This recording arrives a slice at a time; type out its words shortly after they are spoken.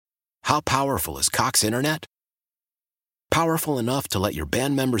How powerful is Cox Internet? Powerful enough to let your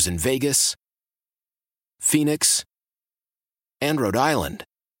band members in Vegas, Phoenix, and Rhode Island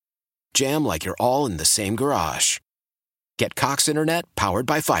jam like you're all in the same garage. Get Cox Internet powered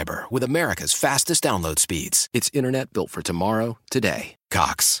by fiber with America's fastest download speeds. It's internet built for tomorrow, today.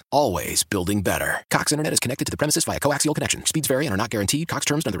 Cox, always building better. Cox Internet is connected to the premises via coaxial connection. Speeds vary and are not guaranteed. Cox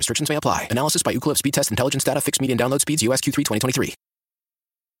terms and other restrictions may apply. Analysis by Ookla Speed Test Intelligence Data. Fixed median download speeds. US Q3 2023.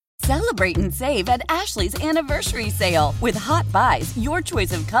 Celebrate and save at Ashley's Anniversary Sale. With Hot Buys, your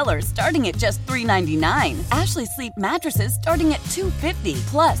choice of colors starting at just $3.99. Ashley Sleep mattresses starting at $2.50.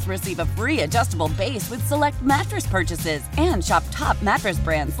 Plus, receive a free adjustable base with select mattress purchases. And shop top mattress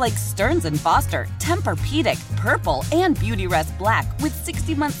brands like Stearns & Foster, Tempur-Pedic, Purple, and Beautyrest Black with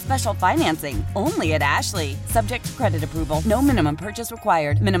 60-month special financing. Only at Ashley. Subject to credit approval. No minimum purchase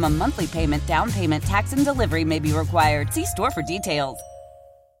required. Minimum monthly payment, down payment, tax, and delivery may be required. See store for details.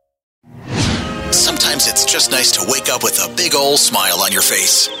 Sometimes it's just nice to wake up with a big ol' smile on your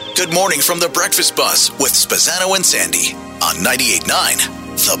face. Good morning from the Breakfast Buzz with Spazzano and Sandy on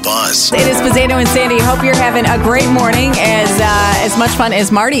 98.9 The Buzz. It is Spazzano and Sandy. Hope you're having a great morning. As much fun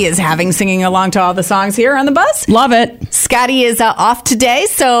as Marty is having singing along to all the songs here on The Buzz. Love it. Scotty is off today,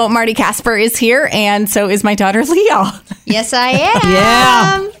 so Marty Casper is here, and so is my daughter Leo. Yes, I am.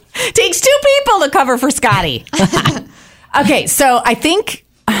 Yeah. Takes two people to cover for Scotty. Okay, so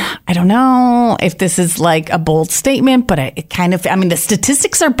I don't know if this is like a bold statement, but the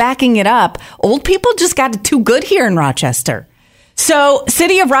statistics are backing it up. Old people just got it too good here in Rochester. So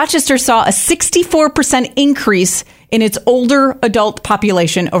City of Rochester saw a 64% increase in its older adult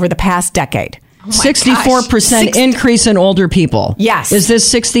population over the past decade. 64% increase in older people. Yes. Is this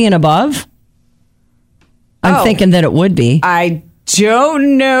 60 and above? I'm thinking that it would be. I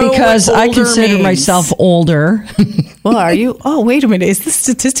don't know. Because I consider myself older. Well, are you? Oh, wait a minute. Is this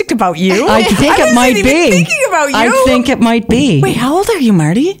statistic about you? I think it might be. Thinking about you. I think it might be. Wait, how old are you,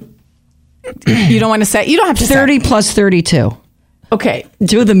 Marty? You don't want to say? You don't have to 30 plus 32. Okay.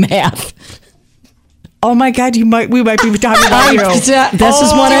 Do the math. Oh my God, we might be talking about you. This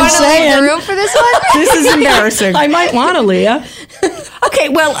is what I'm saying. Do you want to leave the room for this one? This is embarrassing. I might want to, Leah. Okay,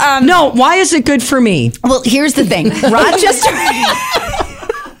 well, no. Why is it good for me? Well, here's the thing.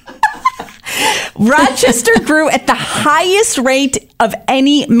 Rochester grew at the highest rate of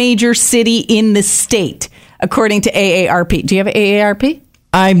any major city in the state, according to AARP. Do you have AARP?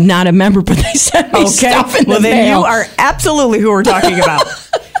 I'm not a member, but they sent me stuff in the mail. Then you are absolutely who we're talking about.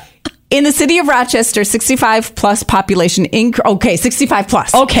 In the city of Rochester, 65 plus population. 65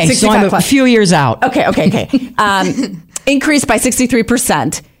 plus. Okay, 65 so I'm plus. A few years out. Okay. Increased by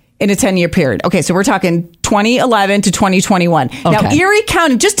 63% in a 10-year period. Okay, so we're talking 2011 to 2021. Okay. Now, Erie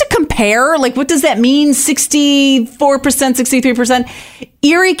County, just to compare, like, what does that mean? 64%, 63%.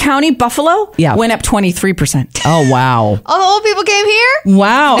 Erie County, Buffalo, went up 23%. Oh, wow. All the old people came here?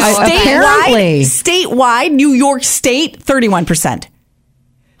 Wow. Apparently. Statewide, New York State, 31%.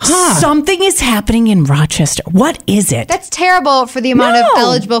 Huh. Something is happening in Rochester. What is it? That's terrible for the amount of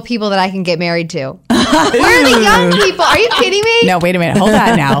eligible people that I can get married to. Where are the young people? Are you kidding me? No, wait a minute. Hold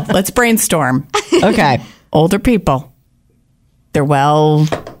on now. Let's brainstorm. Okay. Older people. They're well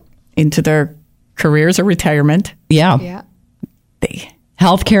into their careers or retirement. Yeah.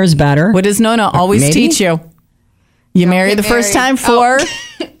 Healthcare is better. What does Nona always teach you? You marry the first time for...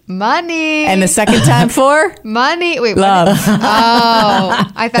 Money. And the second time for? Money. Wait, love.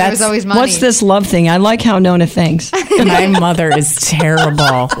 Oh, I thought it was always money. What's this love thing? I like how Nona thinks. My mother is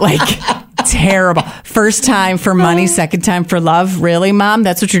terrible. Terrible. First time for money, second time for love. Really, Mom?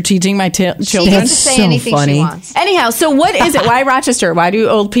 That's what you're teaching my children? She gets to say anything she wants. Anyhow, so what is it? Why Rochester? Why do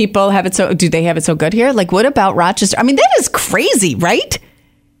old people have it so... Do they have it so good here? Like, what about Rochester? I mean, that is crazy, right?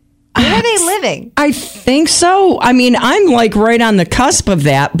 Where are they living? I think so. I mean, I'm like right on the cusp of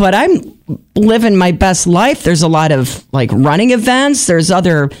that, but I'm living my best life. There's a lot of like running events. There's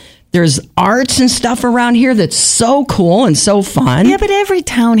arts and stuff around here that's so cool and so fun. Yeah, but every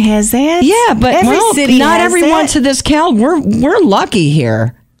town has that. Yeah, but every city not has everyone that. to this cal. We're lucky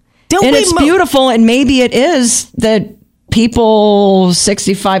here. It's beautiful, and maybe it is that people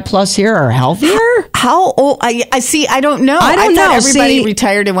 65 plus here are healthier. How old? I see. I don't know. I thought everybody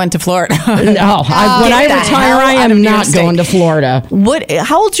retired and went to Florida. No, when I retire, I am not going to Florida.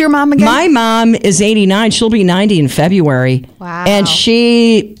 How old's your mom again? My mom is 89. She'll be 90 in February. Wow. And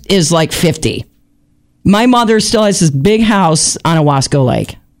she is like 50. My mother still has this big house on Owasco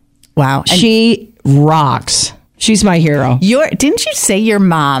Lake. Wow. She rocks. She's my hero. Didn't you say your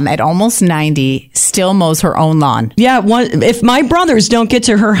mom at almost 90 still mows her own lawn? Yeah, if my brothers don't get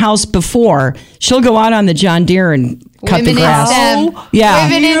to her house before, she'll go out on the John Deere and cut the grass. Women in STEM. Yeah.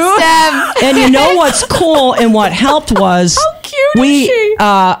 Women in STEM. And you know what's cool and what helped was How cute we is she?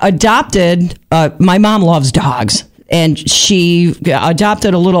 Adopted, my mom loves dogs. And she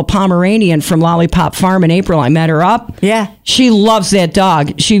adopted a little Pomeranian from Lollipop Farm in April. I met her up. Yeah. She loves that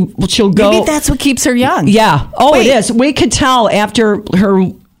dog. She'll go. Maybe that's what keeps her young. Yeah. Oh, Wait. it is. We could tell after her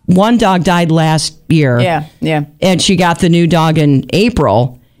one dog died last year. Yeah. And she got the new dog in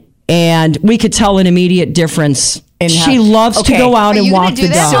April. And we could tell an immediate difference. She loves to go out Are and you gonna walk do the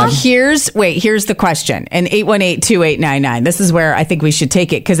that? dog. So here's the question. And 818-2899. This is where I think we should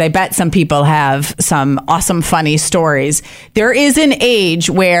take it because I bet some people have some awesome, funny stories. There is an age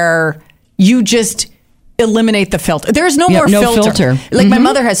where you just eliminate the filter. There's no more no filter. filter. Like my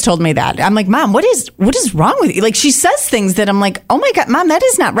mother has told me that. I'm like, Mom, what is wrong with you? Like she says things that I'm like, oh my God, Mom, that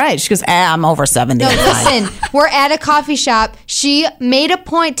is not right. She goes, I'm over 70. No, listen, we're at a coffee shop. She made a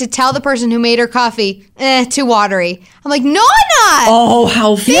point to tell the person who made her coffee, too watery. I'm like, no, I'm not. Oh,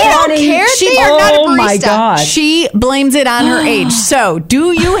 how funny. They don't care. They are not a barista. Oh, my God. She blames it on her age. So,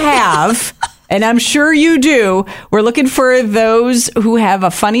 do you have, and I'm sure you do, we're looking for those who have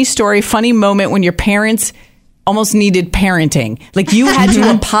a funny story, funny moment when your parents almost needed parenting. Like you had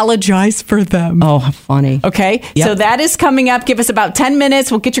to apologize for them. Oh, how funny. Okay. Yep. So that is coming up. Give us about 10 minutes.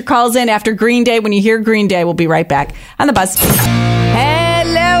 We'll get your calls in after Green Day. When you hear Green Day, we'll be right back on The Buzz.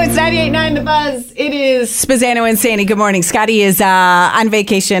 Hello, it's 98.9 The Buzz. It is Spazzano and Sandy. Good morning. Scotty is on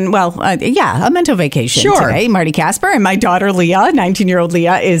vacation. Well, a mental vacation today. Marty Casper and my daughter Leah, 19-year-old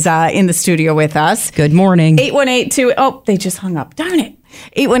Leah, is in the studio with us. Good morning. 818-2. Oh, they just hung up. Darn it.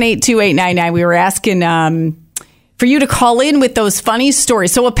 818-2899. We were asking for you to call in with those funny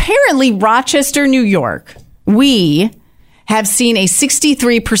stories. So apparently, Rochester, New York, we have seen a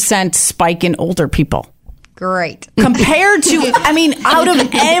 63% spike in older people. Great. Compared to, out of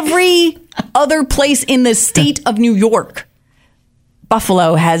every other place in the state of New York,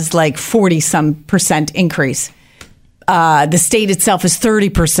 Buffalo has like 40-some% increase. The state itself is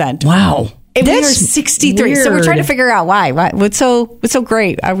 30%. Wow. And we are 63. So we're trying to figure out why. What's so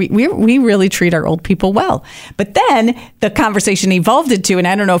great? We really treat our old people well. But then the conversation evolved into, and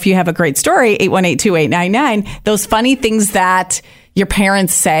I don't know if you have a great story, 818-2899, those funny things that your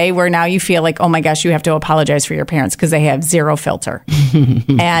parents say where now you feel like, oh my gosh, you have to apologize for your parents because they have zero filter.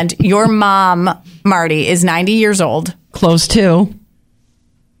 And your mom, Marty, is 90 years old. Close to.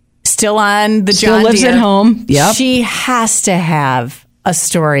 Still on the Still John lives Deere. at home. Yep. She has to have a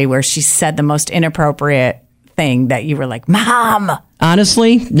story where she said the most inappropriate thing that you were like, Mom.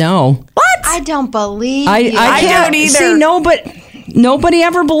 Honestly, no. What? I don't believe I you. can't don't either. See, nobody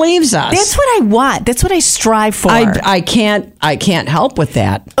ever believes us. That's what I want. That's what I strive for. I can't help with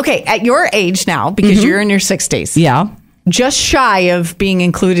that. Okay, at your age now, because you're in your 60s. Yeah. Just shy of being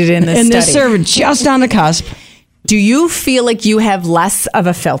included in this And study. this servant just on the cusp. Do you feel like you have less of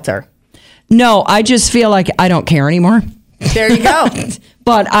a filter? No, I just feel like I don't care anymore. There you go.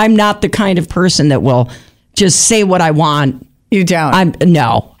 But I'm not the kind of person that will just say what I want. You don't.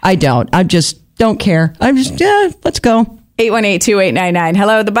 No, I don't. I just don't care. I'm just, let's go. 818-2899.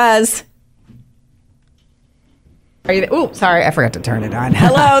 Hello, The Buzz. Are you there? Oh, sorry. I forgot to turn it on.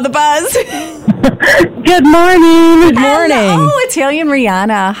 Hello, The Buzz. Good morning. Good morning. Oh, Italian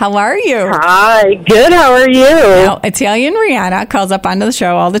Rihanna. How are you? Hi. Good. How are you? Now, Italian Rihanna calls up onto the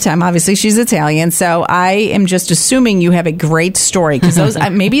show all the time. Obviously, she's Italian. So I am just assuming you have a great story because those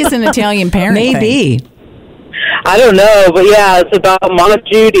maybe it's an Italian parent thing. Maybe. I don't know, but yeah, it's about Mama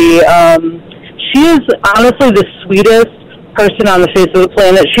Judy. She is honestly the sweetest person on the face of the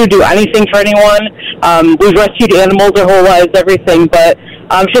planet. She would do anything for anyone. We've rescued animals our whole lives, everything, but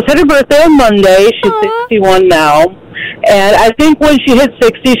she just had her birthday on Monday. She's 61 now. And I think when she hit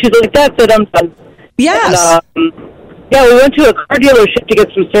 60, she's like, that's it, I'm done. Yes. And, yeah, we went to a car dealership to get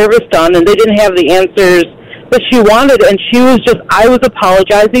some service done, and they didn't have the answers that she wanted, and I was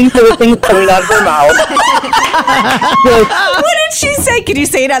apologizing for the things coming out of her mouth. What did she say? Can you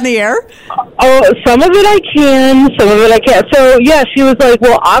say it on the air? Oh, some of it I can, some of it I can't. So, yeah, she was like,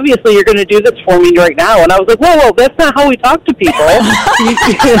 well, obviously you're going to do this for me right now. And I was like, whoa, that's not how we talk to people.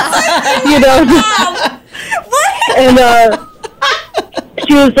 You know? What? And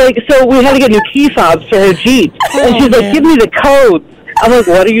she was like, so we had to get new key fobs for her Jeep. And she's like, give me the codes. I'm like,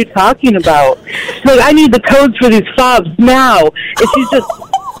 what are you talking about? She's like, I need the codes for these fobs now. And she's just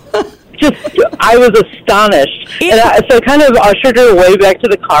I was astonished. And so I kind of ushered her way back to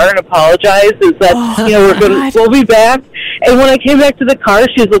the car and apologized and said, we'll be back. And when I came back to the car,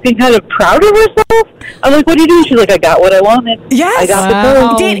 she was looking kind of proud of herself. I'm like, what are you doing? She's like, I got what I wanted. Yes. I got the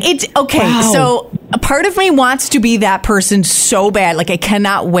phone. Okay, so a part of me wants to be that person so bad. Like, I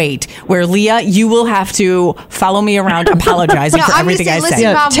cannot wait. Where, Leah, you will have to follow me around apologizing for everything I say.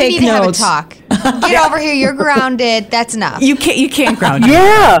 Listen, Mom, we take need notes. to have a talk. Get over here. You're grounded. That's enough. You can't ground me.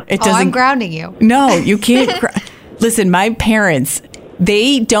 Yeah. It doesn't. I'm grounding you. No, you can't. Listen, my parents,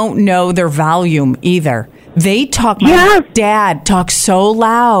 they don't know their volume either. They talk, my dad talks so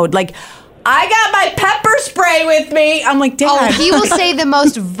loud. Like, I got my pepper spray with me. I'm like, Dad. Oh, he will say the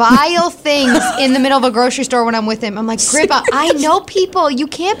most vile things in the middle of a grocery store when I'm with him. I'm like, Grandpa, I know people. You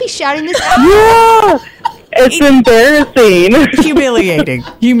can't be shouting this out. Yeah. It's embarrassing.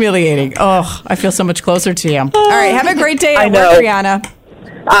 Humiliating. Oh, I feel so much closer to you. All right, have a great day at work, Rihanna.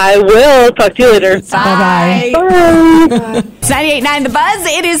 I will. Talk to you later. Bye. Bye. It's 98.9 The Buzz.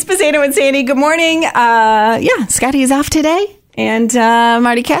 It is Spazano and Sandy. Good morning. Scotty is off today. And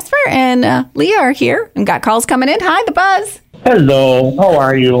Marty Casper and Leah are here and got calls coming in. Hi, The Buzz. Hello, how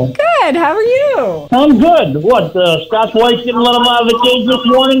are you? Good. How are you? I'm good. What, Scott's wife didn't let him out of the cage this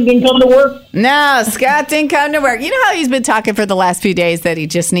morning, didn't come to work? No, Scott didn't come to work. You know how he's been talking for the last few days that he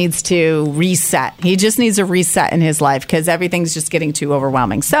just needs to reset. He just needs a reset in his life because everything's just getting too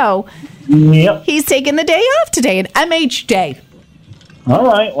overwhelming. So Yep. he's taking the day off today, an MH day. All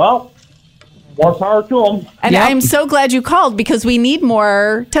right, well, more power to him. And I'm so glad you called because we need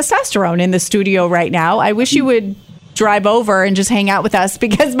more testosterone in the studio right now. I wish you would drive over and just hang out with us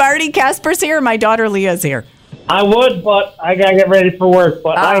because Marty Casper's here and my daughter Leah's here. I would, but I got to get ready for work.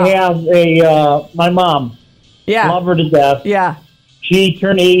 But I have my mom. Yeah. Love her to death. Yeah. She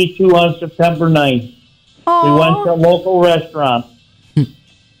turned 82 on September 9th. Aww. We went to a local restaurant.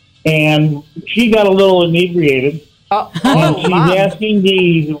 And she got a little inebriated. And she's asking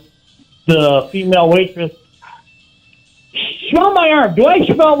the female waitress, smell my arm. Do I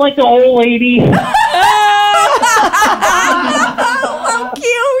smell like an old lady? So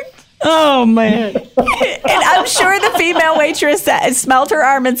cute. Oh, man. And I'm sure the female waitress smelled her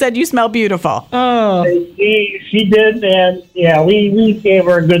arm and said, you smell beautiful. Oh. She did, and yeah, we gave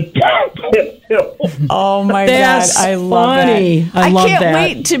her a good tip too. Oh my That's God. I love funny. that. I love can't that.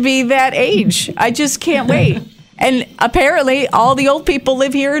 wait to be that age. I just can't wait. And apparently all the old people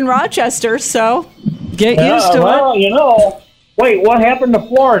live here in Rochester, so Get used to well, it. you know, wait, what happened to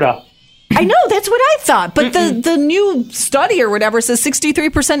Florida? I know, that's what I thought. But the new study or whatever says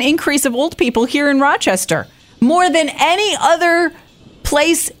 63% increase of old people here in Rochester. More than any other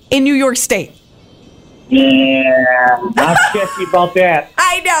place in New York State. Yeah, I'm sketchy about that.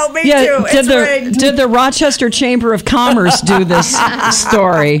 I know, me too. It's rigged. Did the Rochester Chamber of Commerce do this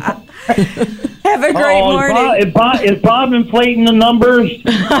story? Have a great morning. Is Bob inflating the numbers?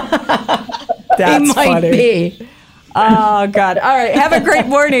 That's It might funny. be. Oh, God. All right. Have a great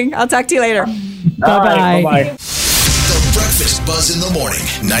morning. I'll talk to you later. Bye-bye. Bye-bye. The Breakfast Buzz in the morning.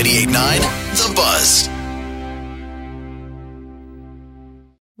 98.9 The Buzz.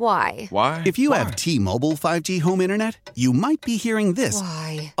 Why? Why? If you have T-Mobile 5G home internet, you might be hearing this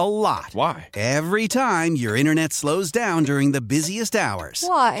Why? a lot. Why? Every time your internet slows down during the busiest hours.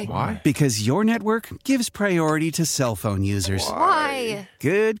 Why? Why? Because your network gives priority to cell phone users. Why?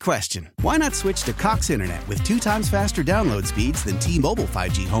 Good question. Why not switch to Cox Internet with 2 times faster download speeds than T-Mobile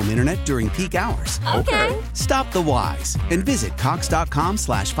 5G home internet during peak hours? Okay. Stop the whys and visit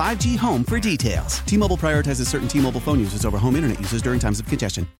cox.com/5G home for details. T-Mobile prioritizes certain T-Mobile phone users over home internet users during times of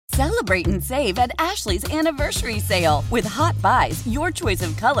congestion. Celebrate and save at Ashley's Anniversary Sale. With Hot Buys, your choice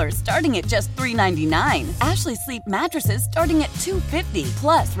of colors starting at just $3.99. Ashley Sleep mattresses starting at $2.50.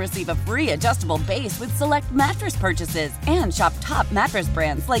 Plus, receive a free adjustable base with select mattress purchases. And shop top mattress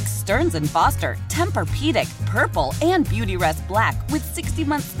brands like Stearns & Foster, Tempur-Pedic, Purple, and Beautyrest Black with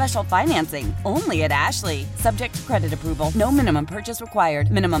 60-month special financing. Only at Ashley. Subject to credit approval. No minimum purchase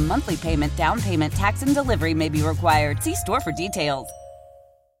required. Minimum monthly payment, down payment, tax, and delivery may be required. See store for details.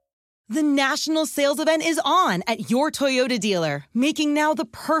 The national sales event is on at your Toyota dealer, making now the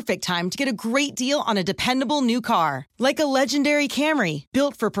perfect time to get a great deal on a dependable new car. Like a legendary Camry,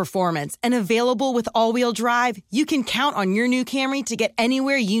 built for performance and available with all-wheel drive, you can count on your new Camry to get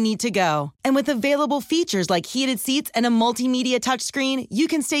anywhere you need to go. And with available features like heated seats and a multimedia touchscreen, you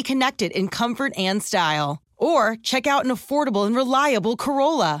can stay connected in comfort and style. Or check out an affordable and reliable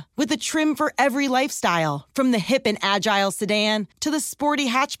Corolla with a trim for every lifestyle, from the hip and agile sedan to the sporty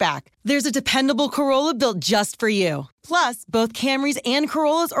hatchback. There's a dependable Corolla built just for you. Plus, both Camrys and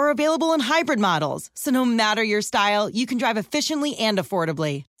Corollas are available in hybrid models, so no matter your style, you can drive efficiently and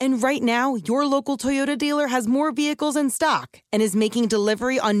affordably. And right now, your local Toyota dealer has more vehicles in stock and is making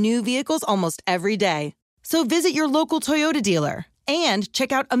delivery on new vehicles almost every day. So visit your local Toyota dealer and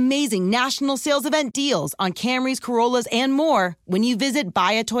check out amazing national sales event deals on Camrys, Corollas, and more when you visit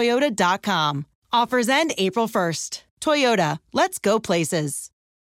buyatoyota.com. Offers end April 1st. Toyota, let's go places.